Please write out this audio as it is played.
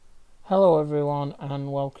Hello everyone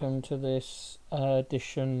and welcome to this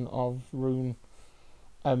edition of Rune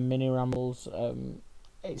Mini Rambles.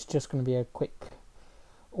 It's just going to be a quick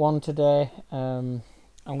one today. I'm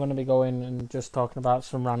going to be going and just talking about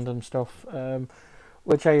some random stuff,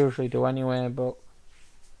 which I usually do anyway, but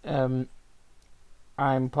um,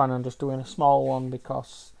 I'm planning on just doing a small one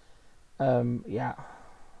because, stuff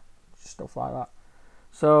like that.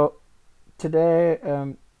 So today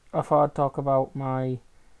I thought I'd talk about my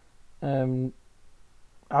um,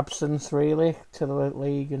 absence really to the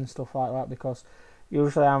league and stuff like that, because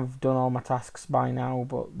usually I've done all my tasks by now,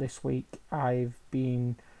 but this week I've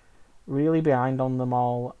been really behind on them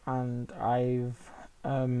all, and I've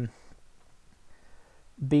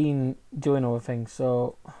been doing other things.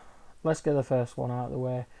 So let's get the first one out of the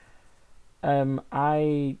way.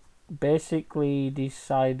 I basically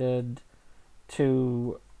decided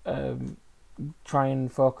to try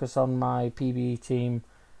and focus on my PBE team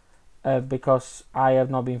because I have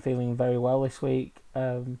not been feeling very well this week.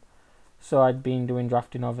 So I'd been doing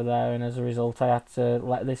drafting over there, and as a result, I had to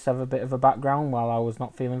let this have a bit of a background while I was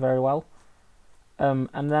not feeling very well. And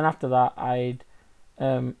then after that, I'd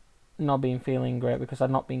not been feeling great because I'd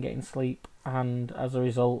not been getting sleep, and as a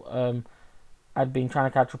result, I'd been trying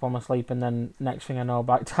to catch up on my sleep, and then next thing I know,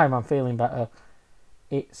 by the time I'm feeling better,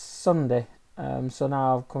 it's Sunday. So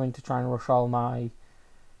now I'm coming to try and rush all my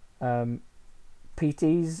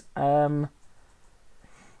PTs.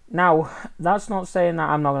 Now, that's not saying that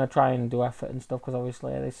I'm not going to try and do effort and stuff, because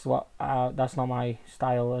obviously this is what that's not my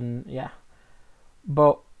style, and yeah.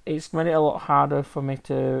 But it's made it a lot harder for me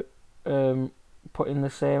to put in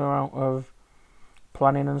the same amount of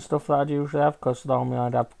planning and stuff that I'd usually have, because normally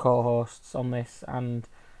I'd have co-hosts on this and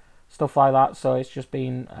stuff like that. So it's just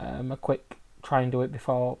been a quick try and do it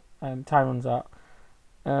before time runs out.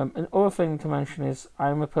 Another thing to mention is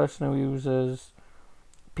I'm a person who uses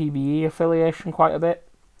PBE affiliation quite a bit.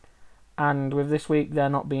 And with this week there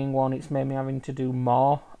not being one, it's made me having to do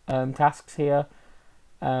more tasks here.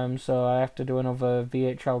 So I have to do another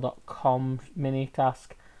VHL.com mini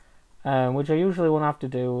task, which I usually won't have to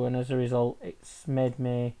do, and as a result, it's made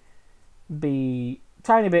me be a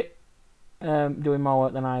tiny bit doing more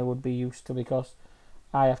work than I would be used to, because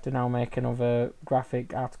I have to now make another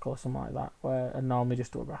graphic article or something like that, where I normally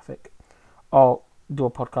just do a graphic or do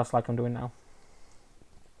a podcast like I'm doing now.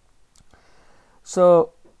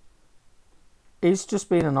 So it's just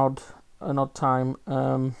been an odd time.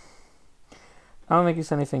 I don't think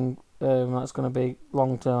it's anything that's going to be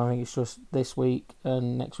long term. I think it's just this week,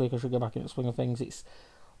 and next week I should go back into the swing of things. It's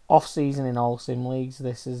off season in all sim leagues.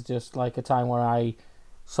 This is just like a time where I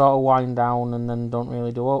sort of wind down and then don't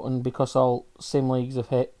really do it. And because all sim leagues have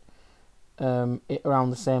hit it around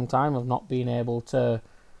the same time, I've not been able to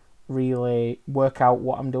really work out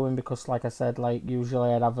what I'm doing, because like I said, like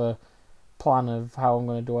usually I'd have a plan of how I'm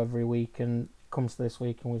going to do every week, and it comes to this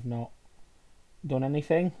week and we've not done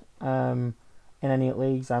anything in any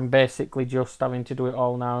leagues. I'm basically just having to do it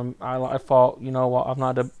all now. I thought, you know what, I've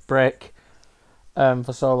not had a break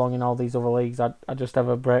for so long in all these other leagues. I just have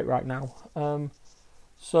a break right now.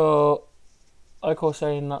 So like I was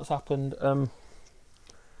saying, that's happened.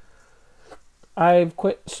 I've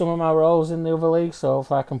quit some of my roles in the other league, so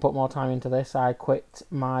if I can put more time into this, I quit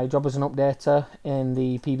my job as an updater in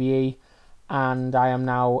the PBE, and I am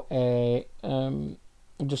now a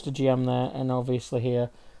just a GM there, and obviously here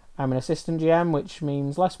I'm an assistant GM, which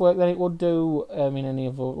means less work than it would do in any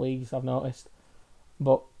other leagues, I've noticed.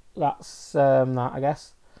 But that's that, I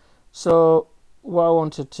guess. So what I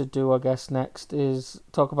wanted to do, I guess, next is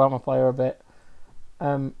talk about my player a bit.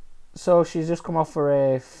 So she's just come off for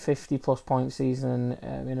a 50 plus point season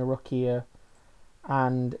in a rookie year,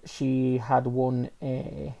 and she had won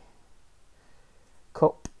a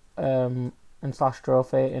cup and slash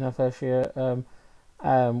trophy in her first year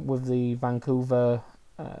with the Vancouver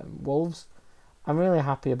Wolves. I'm really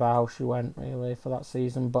happy about how she went really for that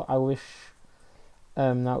season, but I wish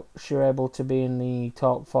that she were able to be in the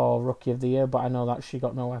top 4 rookie of the year, but I know that she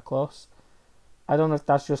got nowhere close. I don't know if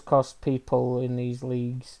that's just because people in these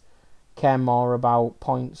leagues care more about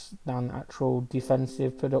points than actual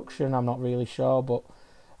defensive production. I'm not really sure, but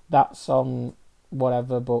that's on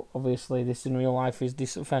whatever. But obviously, this in real life is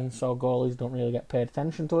defense, so goalies don't really get paid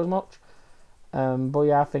attention to as much. But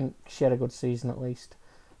yeah, I think she had a good season at least.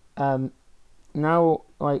 Now,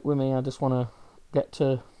 like with me, I just want to get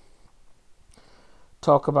to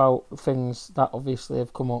talk about things that obviously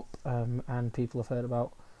have come up and people have heard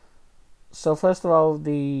about. So first of all,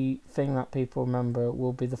 the thing that people remember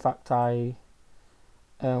will be the fact I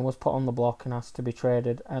was put on the block and asked to be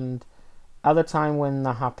traded. And at the time when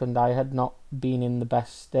that happened, I had not been in the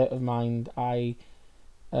best state of mind. I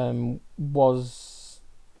was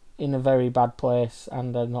in a very bad place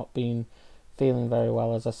and had not been feeling very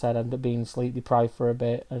well. As I said, I'd been sleep deprived for a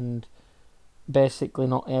bit and basically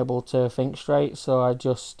not able to think straight. So I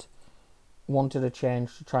just wanted a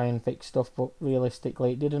change to try and fix stuff, but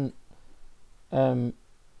realistically, it didn't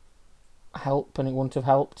help, and it wouldn't have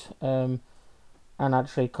helped, and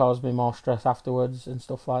actually caused me more stress afterwards and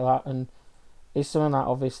stuff like that. And it's something that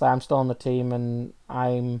obviously I'm still on the team and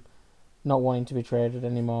I'm not wanting to be traded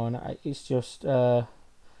anymore, and it's just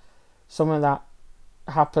something that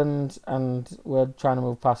happened, and we're trying to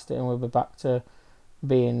move past it, and we'll be back to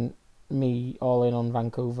being me all in on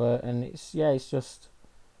Vancouver. And it's just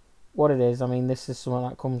what it is. I mean, this is something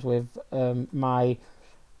that comes with my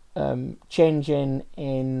changing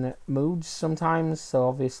in moods sometimes. So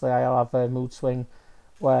obviously I'll have a mood swing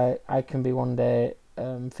where I can be one day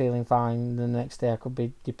feeling fine, the next day I could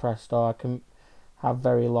be depressed, or I can have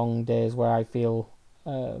very long days where I feel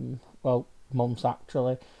months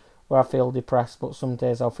actually, where I feel depressed, but some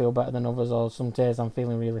days I'll feel better than others, or some days I'm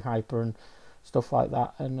feeling really hyper and stuff like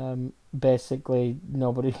that. And basically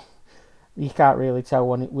nobody you can't really tell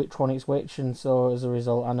which one it's which, and so as a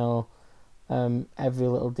result I know every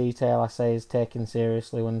little detail I say is taken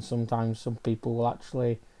seriously, when sometimes some people will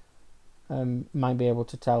actually might be able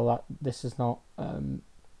to tell that this is not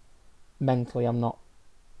mentally I'm not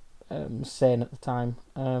sane at the time.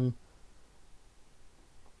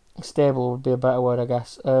 Stable would be a better word, I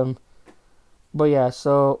guess. But yeah,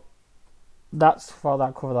 so that's for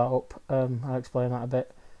that, cover that up. I'll explain that a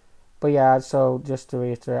bit. But yeah, so just to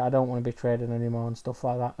reiterate, I don't want to be traded anymore and stuff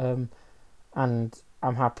like that. And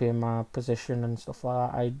I'm happy in my position and stuff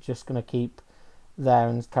like that. I'm just going to keep there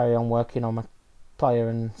and carry on working on my player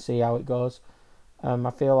and see how it goes.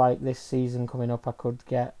 I feel like this season coming up I could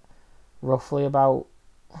get roughly about,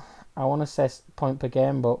 I want to say point per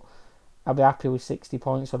game, but I'll be happy with 60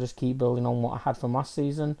 points. I'll just keep building on what I had from last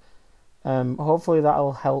season. Hopefully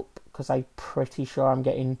that'll help, because I'm pretty sure I'm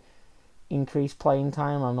getting increased playing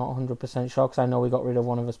time. I'm not 100% sure, because I know we got rid of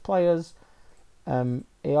one of his players.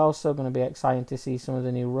 It's also going to be exciting to see some of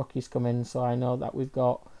the new rookies come in. So I know that we've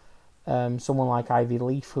got someone like Ivy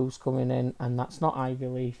Leaf who's coming in, and that's not Ivy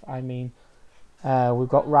Leaf. I mean, we've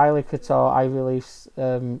got Riley Couture, Ivy Leaf's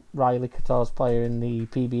Riley Couture's player in the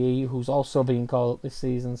PBE, who's also being called up this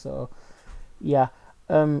season. So yeah,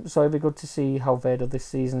 so it'd be good to see how they do this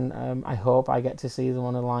season. I hope I get to see them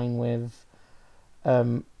on a line with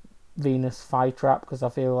Venus Flytrap, because I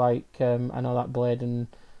feel like I know that Blade and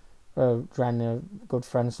Dren are good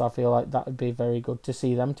friends, so I feel like that would be very good to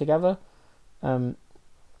see them together.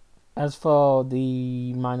 As for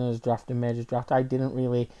the minors draft and majors draft, I didn't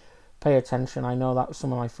really pay attention. I know that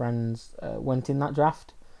some of my friends went in that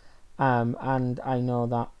draft, and I know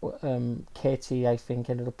that Katie, I think,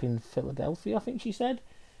 ended up in Philadelphia, I think she said,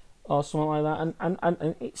 or something like that.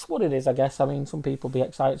 And it's what it is, I guess. I mean, some people be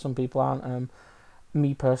excited, some people aren't.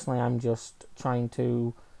 Me personally, I'm just trying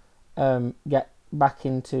to get back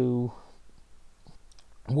into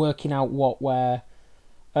working out what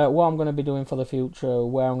I'm going to be doing for the future,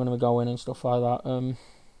 where I'm going to be going and stuff like that.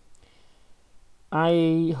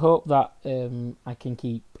 I hope that I can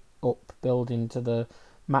keep up building to the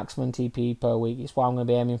maximum TP per week. It's what I'm going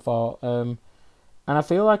to be aiming for. And I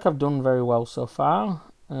feel like I've done very well so far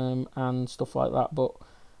and stuff like that. But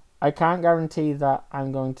I can't guarantee that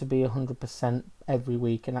I'm going to be 100% every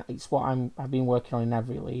week. And it's what I've been working on in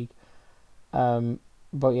every league.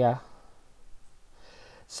 But yeah.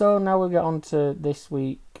 So now we'll get on to this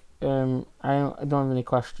week. I don't have any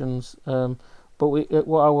questions. But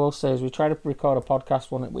what I will say is we try to record a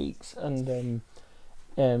podcast one at weeks, and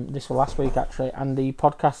this was last week actually, and the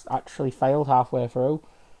podcast actually failed halfway through.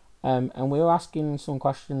 And we were asking some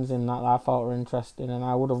questions in that I thought were interesting, and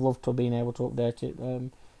I would have loved to have been able to update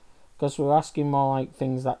it, because we were asking more like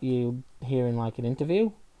things that you hear in like an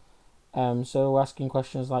interview. So we're asking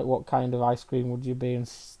questions like what kind of ice cream would you be, and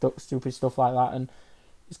stupid stuff like that, and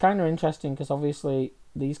it's kind of interesting because obviously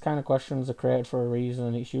these kind of questions are created for a reason,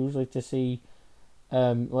 and it's usually to see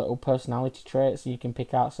little personality traits, and you can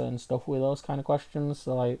pick out certain stuff with those kind of questions.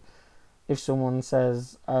 So like if someone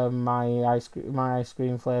says my ice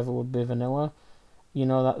cream flavour would be vanilla, you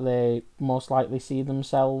know that they most likely see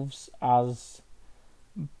themselves as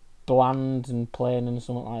bland and plain and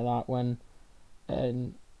something like that, when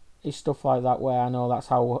it's stuff like that where I know that's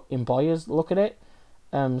how employers look at it.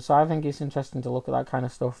 So I think it's interesting to look at that kind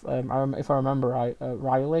of stuff. If I remember right,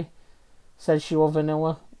 Riley said she was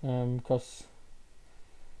vanilla because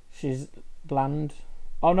she's bland.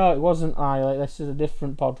 Oh no, it wasn't Riley. This is a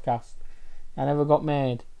different podcast. I never got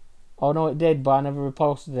made. Oh no, it did, but I never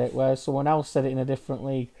reposted it. Where someone else said it in a different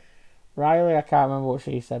league. Riley, I can't remember what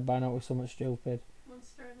she said, but I know it was something stupid.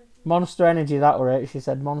 Monster Energy. Monster Energy, that were it. She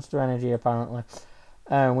said Monster Energy, apparently.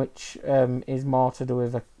 Which is more to do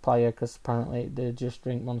with a player, because apparently they just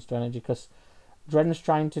drink Monster Energy, because Dren's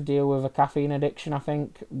trying to deal with a caffeine addiction, I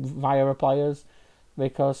think, via a players,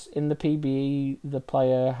 because in the PBE, the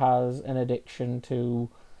player has an addiction to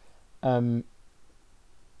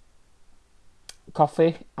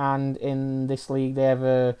coffee, and in this league, they have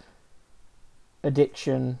a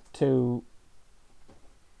addiction to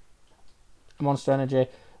Monster Energy.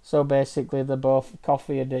 So basically, they're both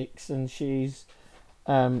coffee addicts, and she's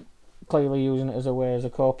clearly using it as a way as a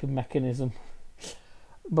coping mechanism.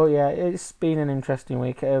 But yeah, it's been an interesting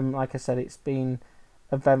week. Like I said, it's been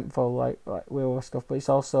eventful, like with all stuff. But it's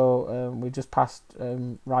also we just passed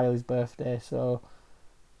Riley's birthday, so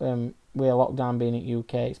we're locked down being at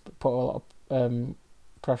UK. It's put a lot of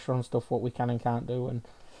pressure on stuff what we can and can't do, and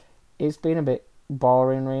it's been a bit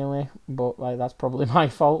boring really. But like that's probably my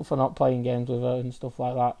fault for not playing games with her and stuff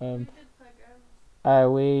like that. We did play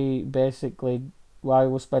games. We basically, I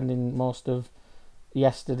was spending most of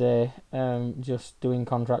yesterday just doing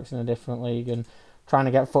contracts in a different league and trying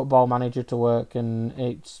to get Football Manager to work, and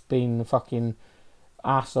it's been a fucking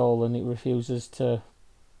arsehole, and it refuses to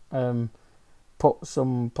put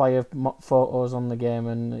some player photos on the game,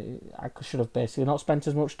 and I should have basically not spent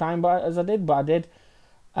as much time as I did, but I did.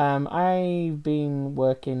 I've been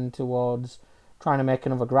working towards trying to make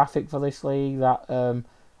another graphic for this league that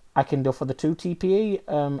I can do for the 2 TPE,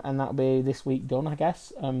 and that'll be this week done, I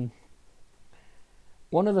guess.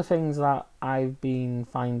 One of the things that I've been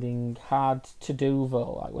finding hard to do,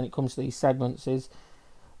 though, like when it comes to these segments, is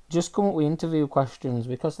just come up with interview questions,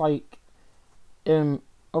 because, like,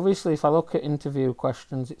 obviously, if I look at interview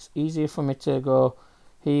questions, it's easier for me to go,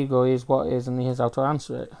 here you go, here's what it is, and here's how to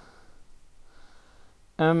answer it.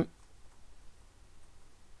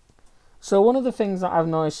 So one of the things that I've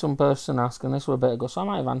noticed some person ask, and this was a bit ago, so I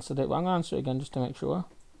might have answered it, but I'm going to answer it again just to make sure.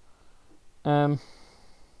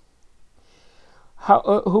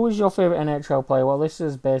 Who is your favourite NHL player? Well, this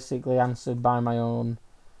is basically answered by my own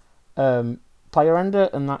player ender,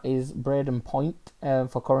 and that is Braden Point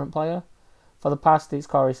for current player. For the past, it's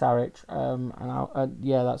Corey Saric,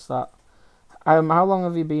 yeah, that's that. How long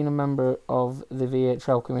have you been a member of the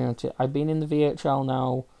VHL community? I've been in the VHL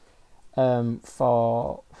now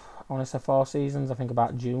for, I want to say 4 seasons, I think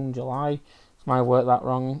about June, July. It's might have worked that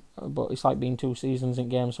wrong, but it's like being 2 seasons in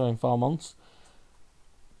games, so in 4 months.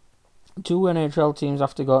 2 NHL teams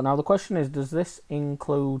have to go. Now the question is, does this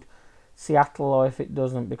include Seattle, or if it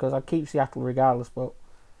doesn't? Because I'd keep Seattle regardless, but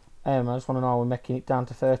I just want to know, are we making it down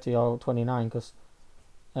to 30 or 29? Because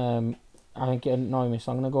I think it annoy me,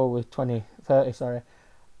 so I'm going to go with 30, sorry.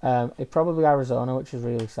 It probably Arizona, which is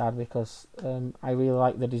really sad, because I really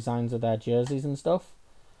like the designs of their jerseys and stuff.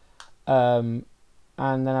 And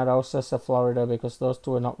then I'd also say Florida, because those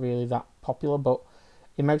two are not really that popular, but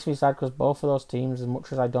it makes me sad because both of those teams, as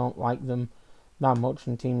much as I don't like them that much,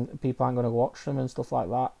 and people aren't going to watch them and stuff like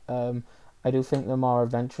that, I do think they're more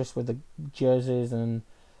adventurous with the jerseys and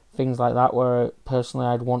things like that, where personally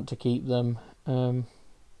I'd want to keep them.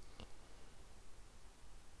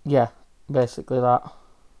 Yeah, basically that,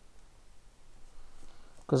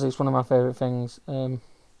 because it's one of my favourite things.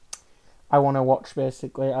 I want to watch,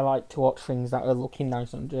 basically. I like to watch things that are looking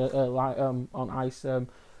nice on ice.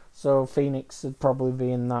 So Phoenix would probably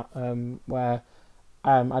be in that, where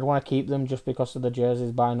I'd want to keep them just because of the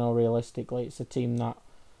jerseys, but I know realistically it's a team that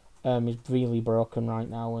is really broken right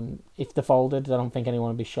now, and if they folded, I don't think anyone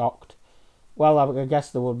would be shocked. Well, I guess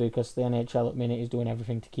they would, because the NHL at the minute is doing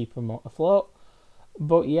everything to keep them afloat.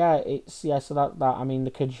 But yeah, so that I mean,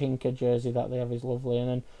 the Kajinka jersey that they have is lovely, and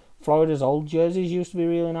then Florida's old jerseys used to be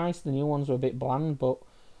really nice. The new ones were a bit bland, but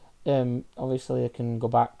obviously they can go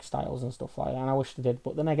back styles and stuff like that, and I wish they did.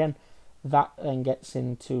 But then again, that then gets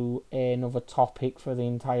into another topic for the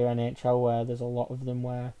entire NHL, where there's a lot of them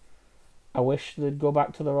where I wish they'd go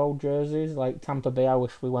back to their old jerseys. Like Tampa Bay, I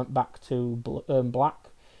wish we went back to black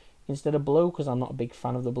instead of blue, because I'm not a big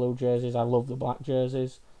fan of the blue jerseys. I love the black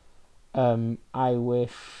jerseys. I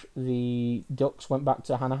wish the Ducks went back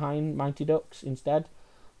to Anaheim Mighty Ducks instead,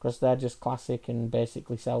 because they're just classic and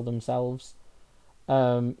basically sell themselves.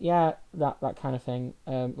 Yeah, that kind of thing.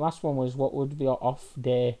 Last one was, what would be your off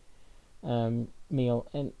day meal?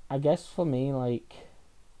 And I guess for me, like,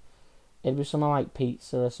 it'd be something like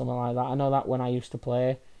pizza or something like that. I know that when I used to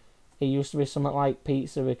play, it used to be something like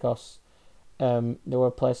pizza, because there were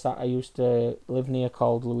a place that I used to live near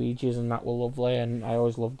called Luigi's, and that were lovely, and I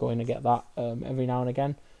always loved going to get that every now and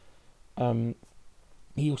again.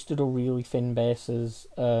 He used to do really thin bases,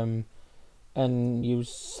 and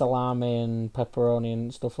use salami and pepperoni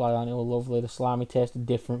and stuff like that. And it was lovely. The salami tasted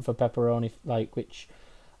different for pepperoni, like, which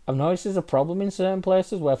I've noticed is a problem in certain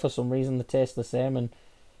places where for some reason they taste the same, and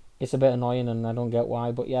it's a bit annoying, and I don't get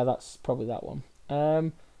why. But yeah, that's probably that one.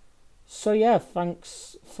 So yeah,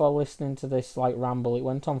 thanks for listening to this like ramble. It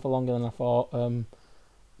went on for longer than I thought.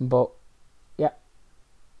 But yeah,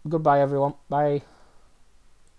 goodbye everyone. Bye.